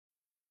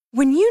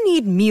When you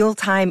need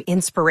mealtime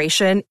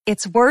inspiration,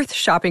 it's worth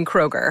shopping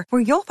Kroger,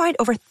 where you'll find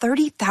over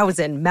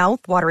 30,000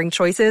 mouth-watering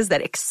choices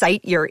that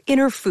excite your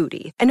inner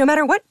foodie. And no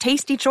matter what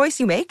tasty choice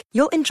you make,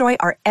 you'll enjoy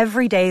our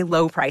everyday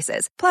low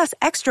prices, plus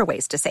extra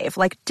ways to save,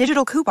 like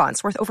digital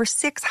coupons worth over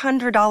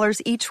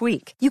 $600 each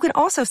week. You can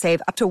also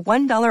save up to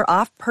 $1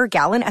 off per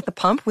gallon at the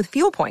pump with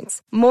fuel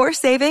points. More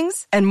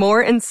savings and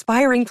more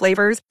inspiring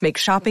flavors make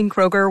shopping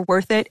Kroger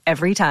worth it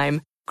every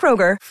time.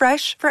 Kroger,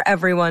 fresh for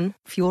everyone.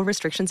 Fuel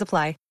restrictions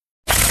apply.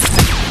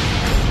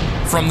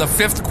 From the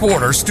Fifth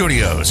Quarter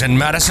Studios in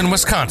Madison,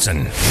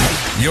 Wisconsin,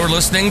 you're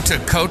listening to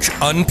Coach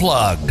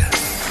Unplugged.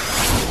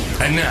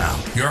 And now,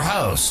 your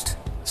host,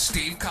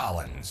 Steve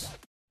Collins.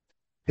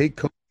 Hey,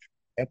 Coach.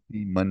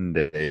 Happy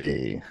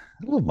Monday.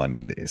 I love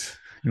Mondays.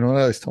 You know what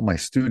I always tell my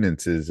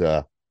students is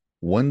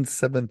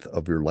 1/7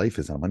 of your life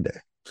is on Monday.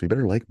 So you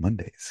better like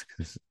Mondays,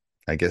 because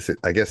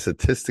I guess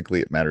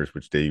statistically it matters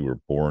which day you were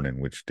born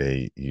and which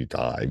day you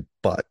die,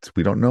 but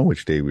we don't know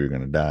which day we're going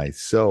to die.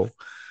 So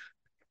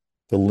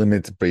the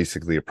limit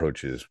basically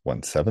approaches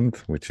 1/7,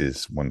 which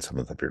is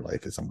 1/7 of your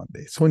life is a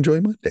Monday. So enjoy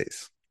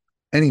Mondays.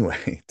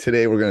 Anyway,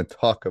 today we're going to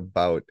talk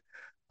about,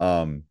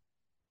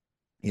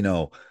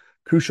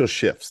 crucial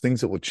shifts,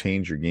 things that will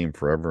change your game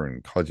forever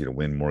and cause you to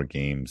win more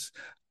games.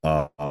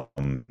 But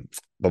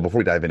before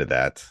we dive into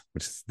that,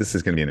 this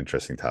is going to be an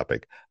interesting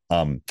topic,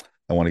 I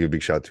want to give a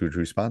big shout out to our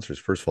true sponsors.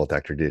 First of all,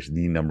 Dr. Dish,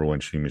 the number one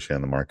shooting machine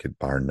on the market,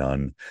 bar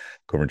none.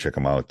 Go over and check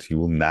them out. You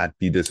will not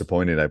be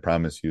disappointed. I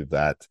promise you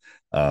that.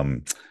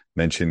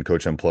 Mention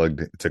Coach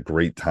Unplugged. It's a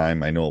great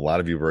time. I know a lot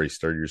of you have already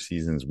started your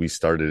seasons. We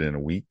started in a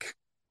week,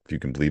 if you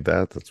can believe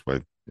that. That's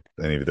why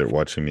any of you that are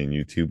watching me on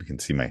YouTube, you can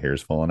see my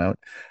hair's falling out.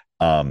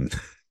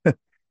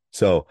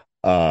 So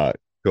go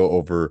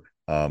over,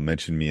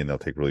 mention me, and they'll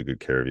take really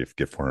good care of you.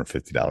 Get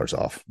 $450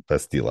 off.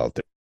 Best deal out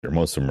there.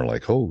 Most of them are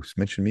like, oh,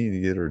 mention me,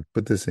 you get, or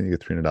put this in, you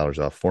get $300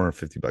 off,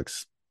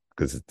 $450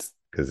 because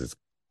it's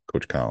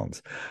Coach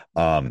Collins.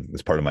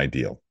 It's part of my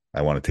deal.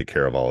 I want to take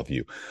care of all of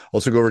you.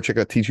 Also, go over and check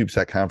out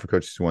teachhoops.com for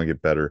coaches who want to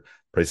get better.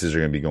 Prices are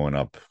going to be going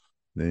up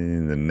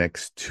in the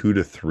next 2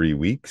 to 3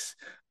 weeks,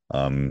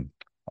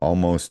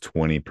 almost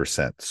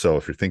 20%. So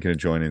if you're thinking of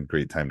joining,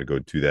 great time to go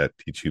do that.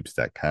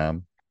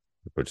 Teachhoops.com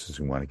for coaches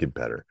who want to get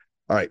better.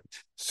 All right.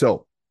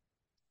 So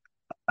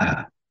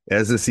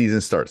as the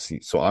season starts,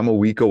 so I'm a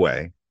week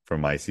away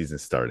from my season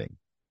starting.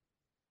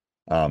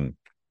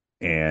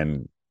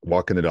 And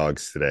walking the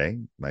dogs today,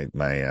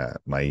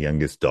 my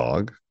youngest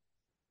dog,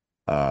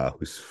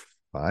 who's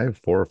 4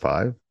 or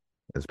 5,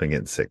 has been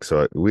getting sick.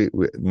 So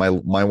my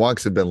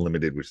walks have been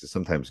limited, which is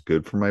sometimes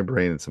good for my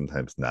brain and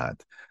sometimes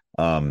not.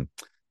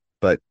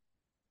 But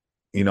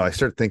I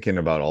start thinking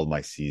about all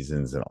my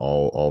seasons and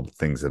all the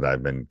things that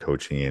I've been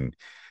coaching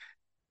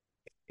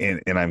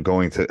and I'm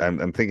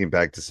thinking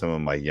back to some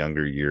of my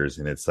younger years,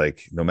 and it's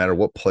like, no matter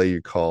what play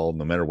you call,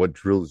 no matter what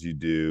drills you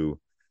do,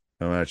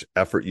 no matter how much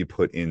effort you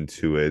put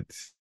into it,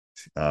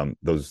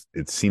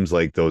 it seems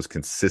like those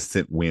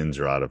consistent wins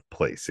are out of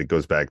place. It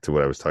goes back to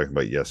what I was talking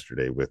about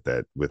yesterday with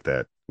that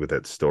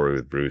story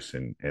with Bruce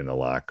in the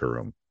locker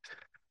room.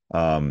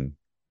 A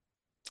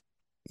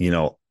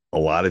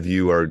lot of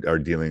you are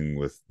dealing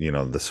with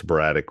the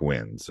sporadic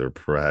wins, or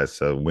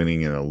perhaps a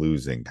winning and a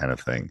losing kind of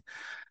thing.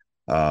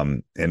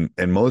 And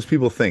most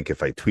people think,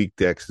 if I tweak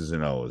the X's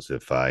and O's,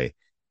 if I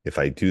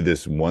do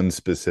this one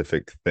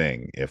specific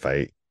thing, if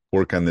I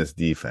work on this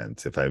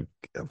defense, if I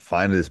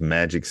find this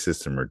magic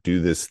system or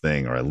do this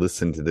thing, or I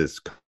listen to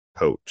this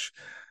coach.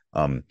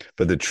 But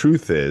the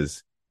truth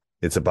is,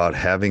 it's about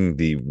having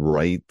the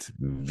right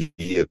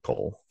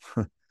vehicle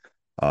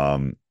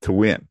to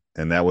win.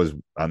 And that was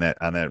on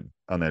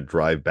that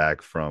drive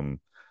back from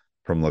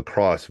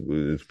lacrosse,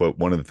 was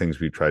one of the things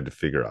we tried to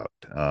figure out.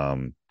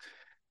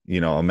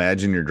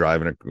 Imagine you're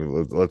driving,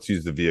 let's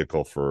use the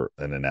vehicle for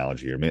an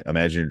analogy here.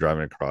 Imagine you're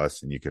driving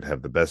across and you could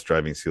have the best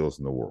driving skills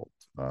in the world.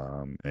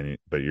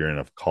 But you're in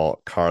a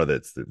car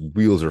that's, the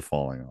wheels are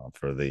falling off,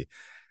 or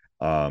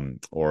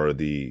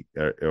the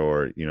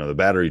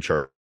battery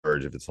charge,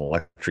 if it's an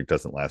electric,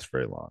 doesn't last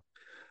very long.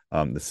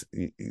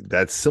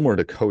 That's similar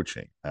to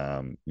coaching.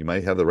 You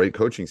might have the right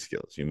coaching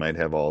skills, you might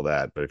have all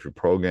that, but if your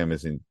program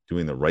isn't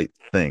doing the right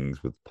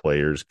things with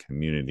players,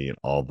 community, and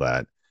all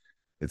that,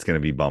 it's going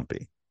to be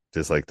bumpy.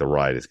 Just like the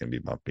ride is going to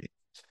be bumpy.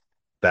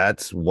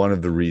 That's one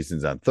of the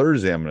reasons on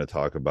Thursday I'm going to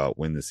talk about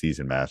Win the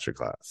Season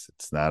Masterclass.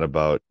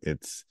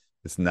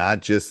 It's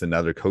not just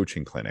another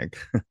coaching clinic.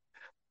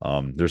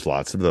 There's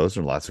lots of those.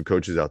 There are lots of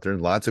coaches out there,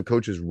 and lots of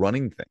coaches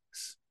running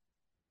things.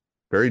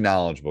 Very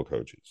knowledgeable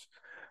coaches.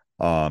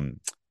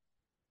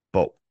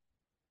 But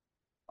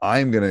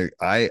I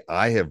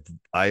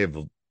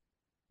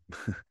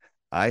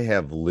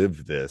have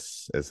lived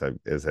this, as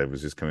I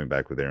was just coming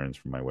back with errands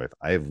for my wife.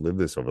 I have lived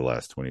this over the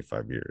last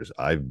 25 years.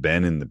 I've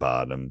been in the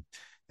bottom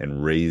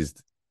and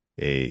raised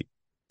a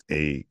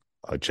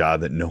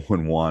job that no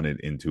one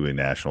wanted into a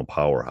national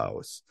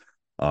powerhouse.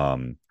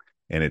 And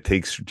it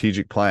takes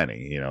strategic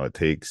planning. It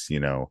takes,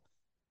 how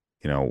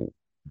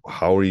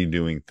are you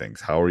doing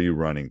things? How are you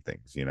running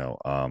things?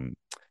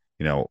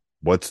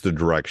 What's the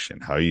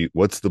direction?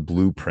 What's the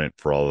blueprint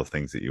for all the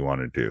things that you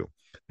want to do?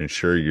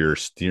 Ensure you're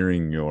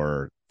steering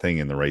your thing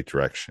in the right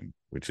direction,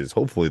 which is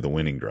hopefully the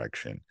winning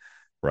direction,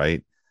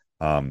 right?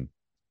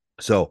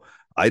 So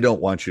I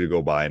don't want you to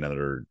go by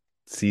another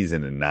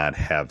season and not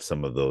have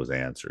some of those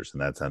answers.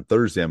 And that's on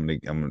Thursday.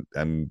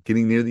 I'm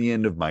getting near the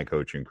end of my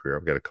coaching career.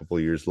 I've got a couple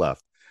of years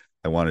left.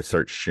 I want to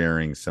start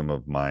sharing some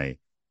of my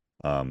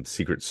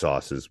secret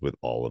sauces with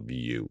all of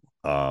you.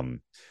 I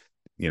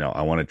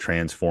want to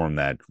transform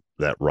that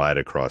ride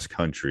across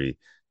country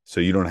so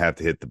you don't have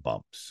to hit the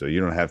bumps. So you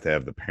don't have to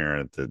have the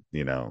parent that,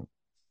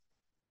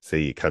 say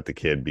you cut the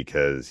kid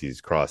because he's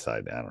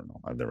cross-eyed. I don't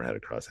know. I've never had a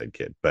cross-eyed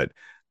kid, but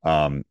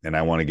and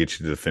I want to get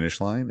you to the finish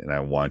line, and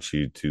I want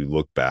you to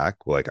look back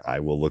like I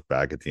will look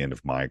back at the end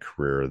of my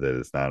career, that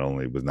was not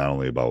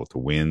only about the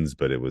wins,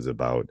 but it was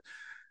about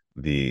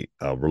the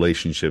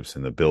relationships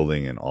and the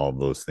building and all of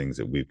those things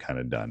that we've kind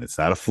of done. It's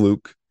not a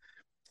fluke.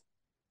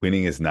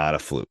 Winning is not a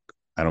fluke.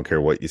 I don't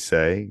care what you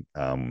say.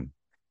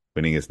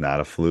 Winning is not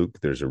a fluke.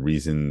 There's a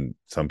reason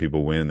some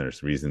people win.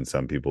 There's a reason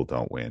some people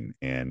don't win.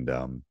 And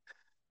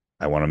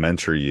I want to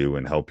mentor you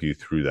and help you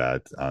through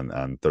that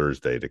on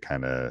Thursday to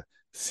kind of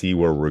see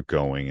where we're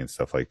going and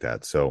stuff like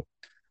that. So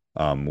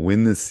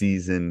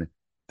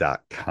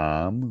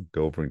wintheseason.com.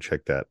 Go over and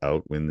check that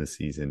out.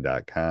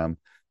 Wintheseason.com.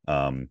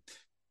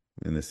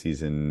 Win the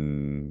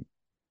season.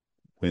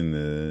 Win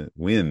the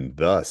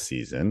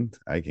season.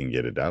 I can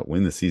get it out.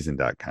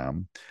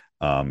 Wintheseason.com.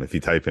 If you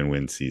type in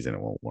win season,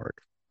 it won't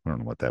work. I don't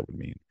know what that would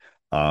mean.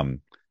 And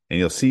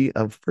you'll see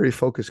a very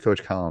focused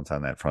Coach Collins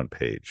on that front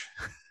page.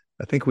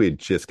 I think we had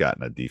just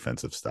gotten a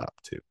defensive stop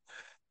too.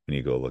 When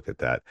you go look at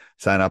that,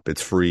 sign up.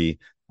 It's free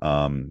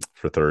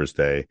for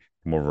Thursday.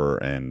 Come over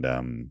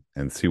and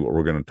see what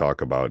we're going to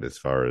talk about as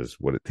far as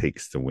what it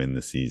takes to win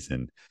the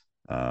season.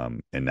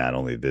 And not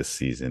only this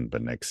season,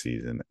 but next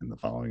season and the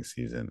following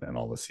season and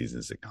all the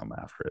seasons that come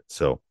after it.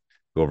 So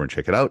go over and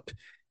check it out.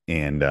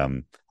 And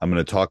I'm going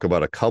to talk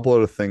about a couple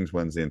other things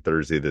Wednesday and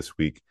Thursday this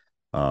week,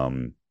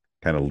 kind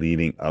of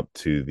leading up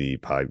to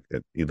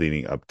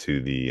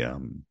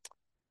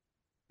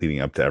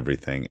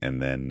everything.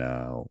 And then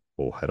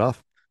we'll head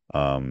off.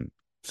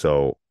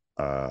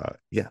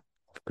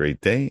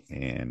 Great day,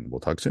 and we'll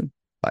talk soon.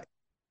 Bye.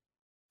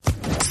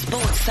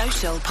 Sports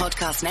Social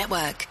Podcast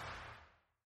Network.